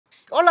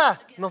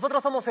Hola,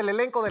 nosotros somos el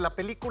elenco de la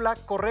película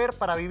Correr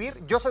para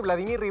Vivir. Yo soy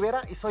Vladimir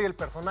Rivera y soy el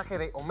personaje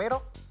de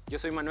Omero. Yo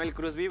soy Manuel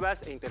Cruz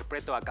Vivas e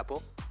interpreto a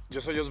Capó. Yo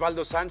soy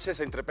Osvaldo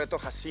Sánchez e interpreto a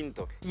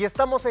Jacinto. Y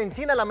estamos en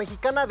Cine, la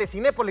Mexicana de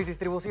Cinépolis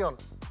Distribución.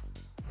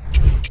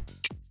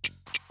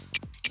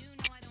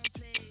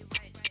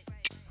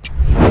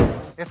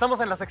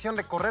 Estamos en la sección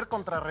de correr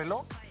contra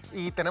reloj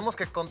y tenemos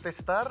que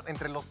contestar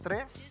entre los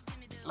tres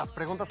las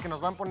preguntas que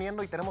nos van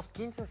poniendo y tenemos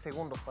 15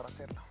 segundos para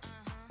hacerlo.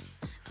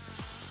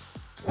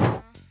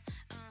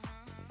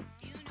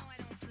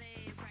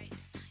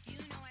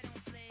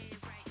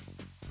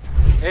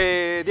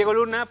 Diego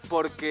Luna,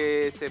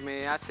 porque se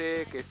me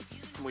hace que es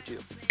muy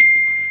chido.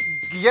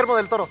 Guillermo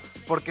del Toro,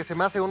 porque se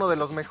me hace uno de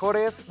los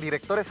mejores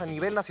directores a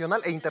nivel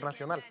nacional e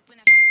internacional.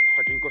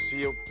 Joaquín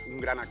Cosío,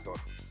 un gran actor.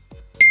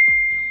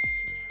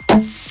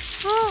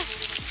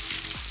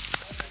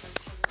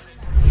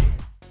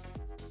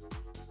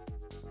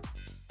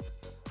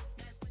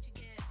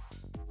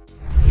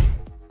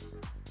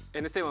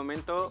 En este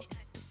momento,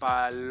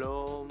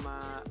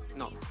 Paloma...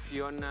 No,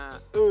 Fiona...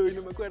 Uy,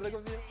 no me acuerdo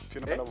cómo se llama.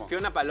 Fiona Palomo.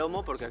 Fiona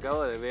Palomo, porque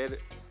acabo de ver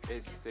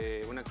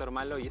un actor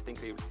malo y está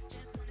increíble.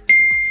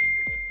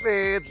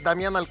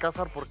 Damián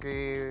Alcázar,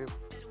 porque...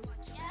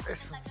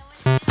 Eso.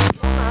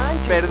 Ay,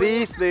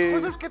 Perdiste.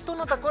 Pues es que tú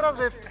no te acuerdas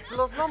de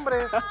los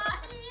nombres.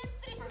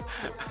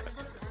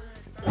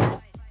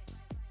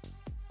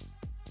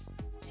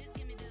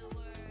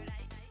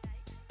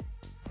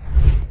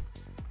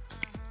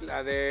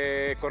 La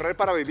de Correr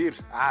para Vivir.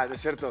 Ah, no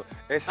es cierto.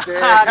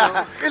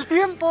 No. ¡El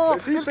tiempo!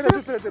 Sí, espérate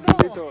un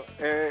poquito.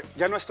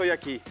 Ya no estoy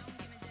aquí.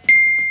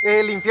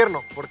 El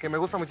infierno, porque me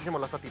gusta muchísimo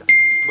la sátira.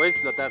 Voy a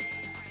explotar.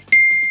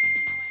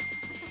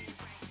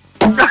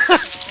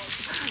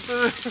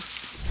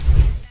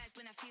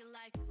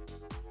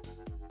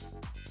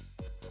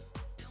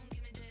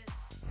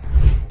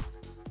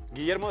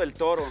 Guillermo del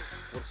Toro,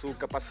 por su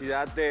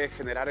capacidad de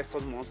generar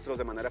estos monstruos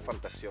de manera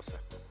fantasiosa.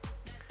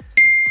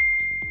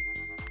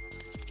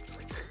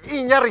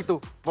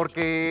 Iñárritu,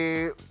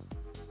 porque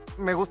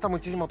me gusta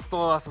muchísimo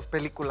todas sus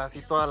películas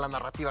y toda la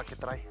narrativa que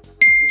trae.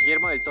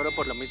 Guillermo del Toro,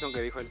 por lo mismo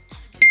que dijo él.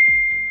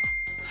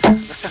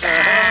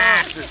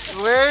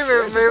 Güey,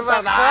 me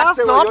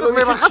bajaste, no, pues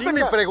me bajaste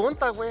mi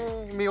pregunta,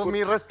 güey,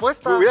 mi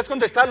respuesta. Me hubieras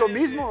contestado lo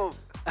mismo.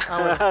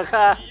 Ah,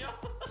 bueno.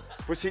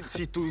 Pues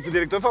si tu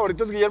director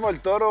favorito es Guillermo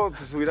del Toro,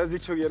 pues hubieras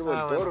dicho Guillermo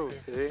del Toro. Bueno,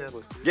 sí,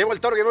 Pues, Guillermo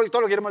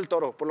del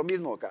Toro, por lo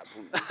mismo acá.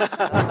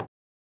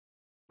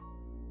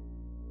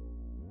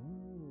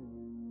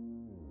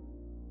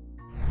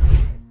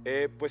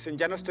 Pues en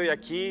Ya no estoy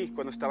aquí,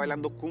 cuando está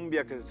bailando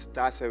cumbia, que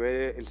se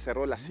ve el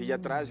cerro de la silla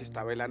atrás y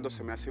está bailando,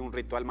 se me hace un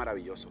ritual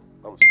maravilloso.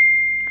 Vamos.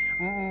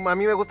 A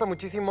mí me gusta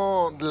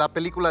muchísimo la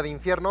película de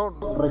Infierno.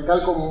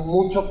 Recalco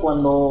mucho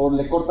cuando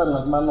le cortan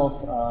las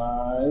manos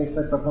a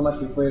esa persona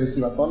que fue de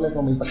chivatón,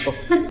 eso me impactó.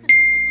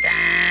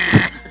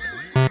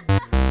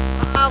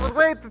 Pues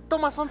güey, te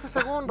tomas 11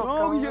 segundos. No,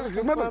 cabrón.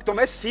 yo me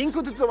tomé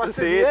 5, tú te tomaste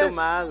Sí, 10. tú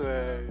más, güey.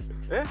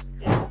 ¿Eh?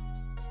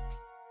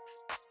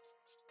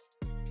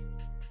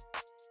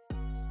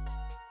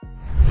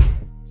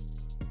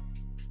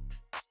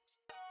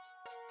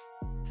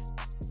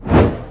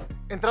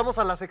 Entramos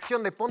a la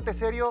sección de Ponte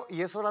Serio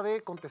y es hora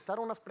de contestar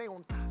unas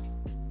preguntas.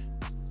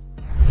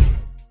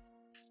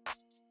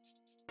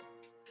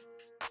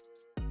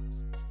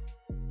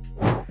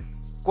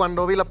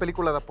 Cuando vi la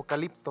película de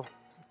Apocalypto,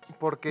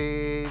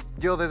 porque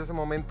yo desde ese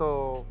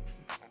momento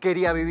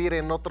quería vivir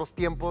en otros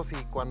tiempos y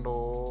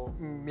cuando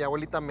mi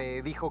abuelita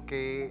me dijo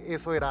que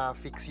eso era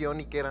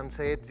ficción y que eran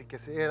sets y que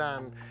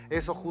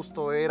eso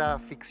justo era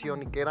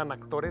ficción y que eran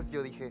actores,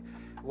 yo dije,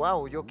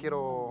 wow, yo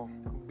quiero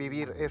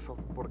vivir eso,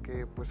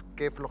 porque pues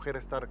qué flojera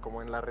estar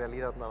como en la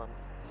realidad nada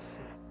más.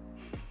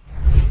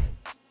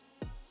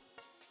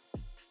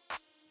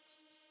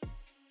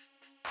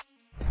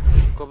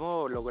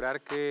 ¿Cómo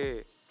lograr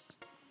que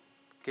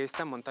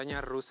esta montaña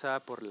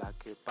rusa por la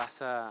que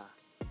pasa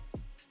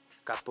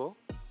Capó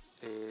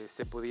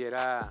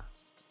pudiera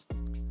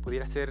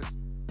ser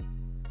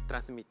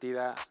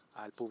transmitida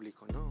al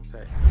público, ¿no? O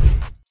sea,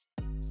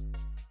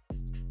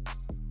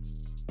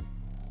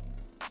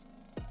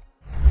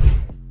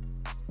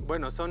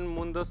 bueno, son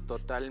mundos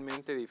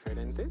totalmente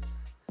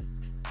diferentes.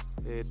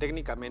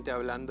 Técnicamente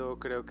hablando,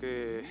 creo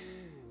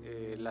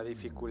que la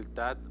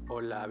dificultad o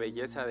la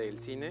belleza del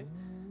cine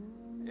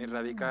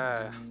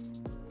radica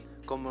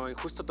como en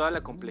justo toda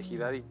la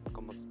complejidad y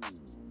como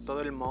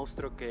todo el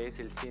monstruo que es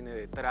el cine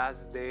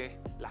detrás de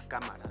la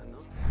cámara, ¿no?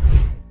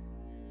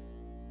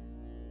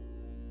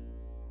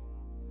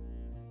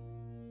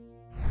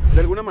 De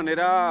alguna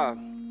manera,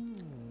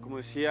 como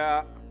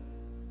decía,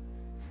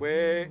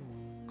 fue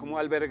como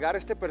albergar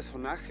este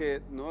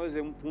personaje, ¿no? Desde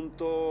un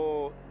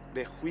punto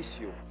de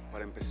juicio,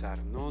 para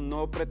empezar,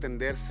 no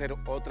pretender ser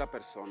otra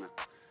persona.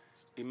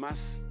 Y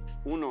más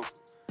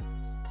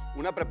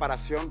una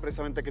preparación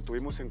precisamente que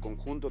tuvimos en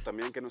conjunto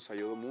también que nos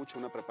ayudó mucho,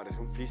 una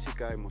preparación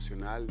física,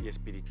 emocional y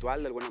espiritual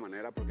de alguna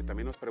manera, porque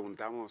también nos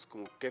preguntamos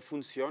como qué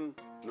función,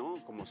 ¿no?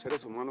 Como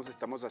seres humanos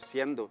estamos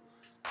haciendo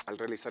al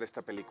realizar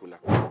esta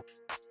película.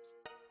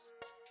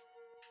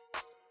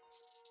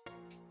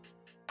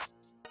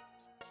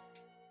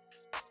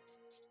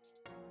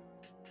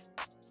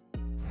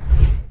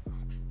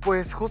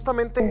 Pues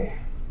justamente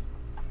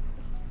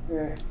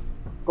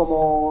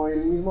como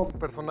el mismo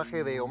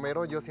personaje de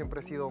Omero, yo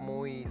siempre he sido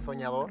muy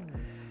soñador.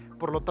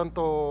 Por lo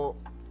tanto,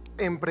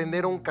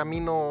 emprender un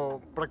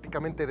camino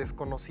prácticamente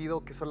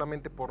desconocido que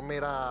solamente por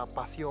mera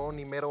pasión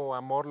y mero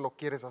amor lo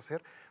quieres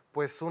hacer,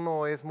 pues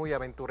uno es muy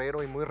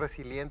aventurero y muy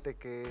resiliente,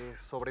 que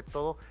sobre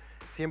todo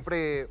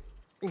siempre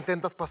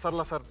intentas pasar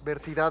las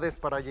adversidades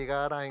para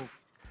llegar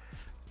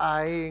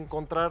a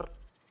encontrar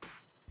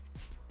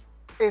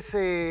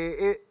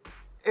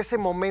ese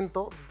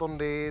momento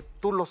donde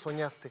tú lo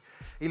soñaste,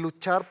 y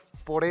luchar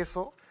por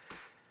eso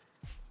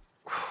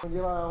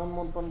lleva un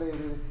montón de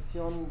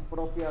decisión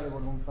propia, de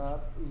voluntad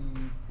y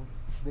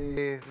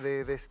pues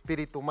de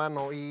espíritu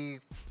humano.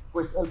 Y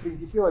pues al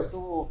principio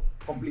estuvo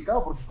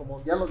complicado porque,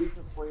 como ya lo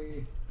dices,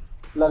 fue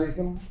la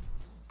decisión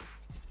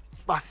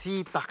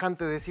así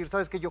tajante decir,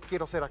 sabes que yo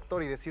quiero ser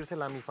actor, y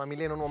decírsela a mi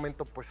familia en un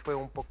momento pues fue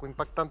un poco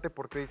impactante,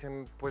 porque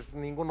dicen, pues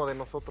ninguno de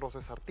nosotros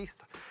es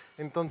artista.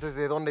 Entonces,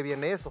 ¿de dónde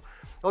viene eso?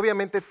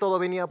 Obviamente todo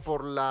venía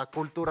por la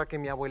cultura que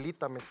mi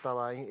abuelita me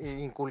estaba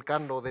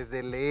inculcando,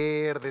 desde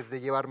leer,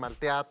 desde llevarme al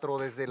teatro,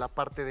 desde la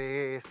parte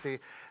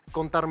de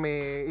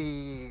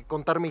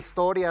contarme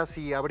historias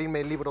y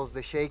abrirme libros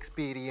de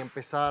Shakespeare y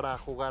empezar a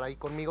jugar ahí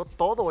conmigo.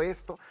 Todo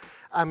esto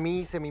a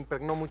mí se me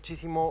impregnó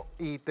muchísimo,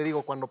 y te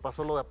digo, cuando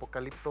pasó lo de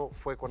Apocalypto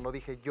fue cuando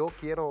dije, yo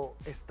quiero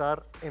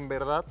estar en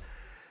verdad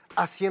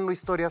haciendo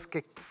historias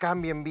que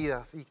cambien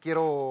vidas, y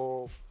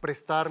quiero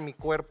prestar mi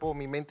cuerpo,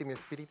 mi mente y mi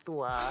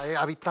espíritu a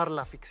habitar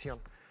la ficción.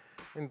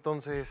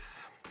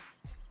 Entonces,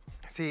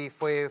 sí,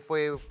 fue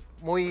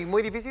muy,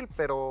 muy difícil,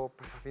 pero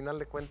pues a final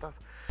de cuentas,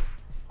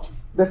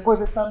 después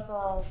de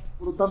tantos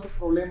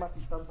problemas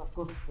y tantas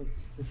cosas, pues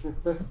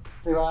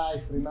se va a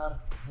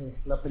estrenar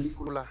la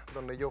película.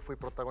 donde yo fui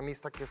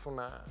protagonista, que es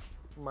una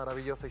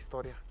maravillosa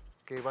historia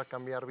que va a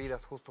cambiar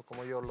vidas, justo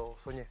como yo lo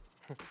soñé.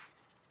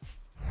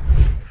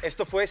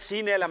 Esto fue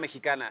Cine a la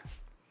Mexicana.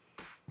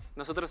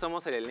 Nosotros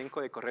somos el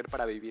elenco de Correr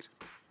para Vivir.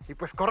 Y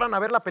pues corran a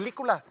ver la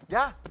película,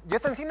 ya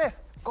está en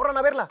cines, corran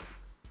a verla.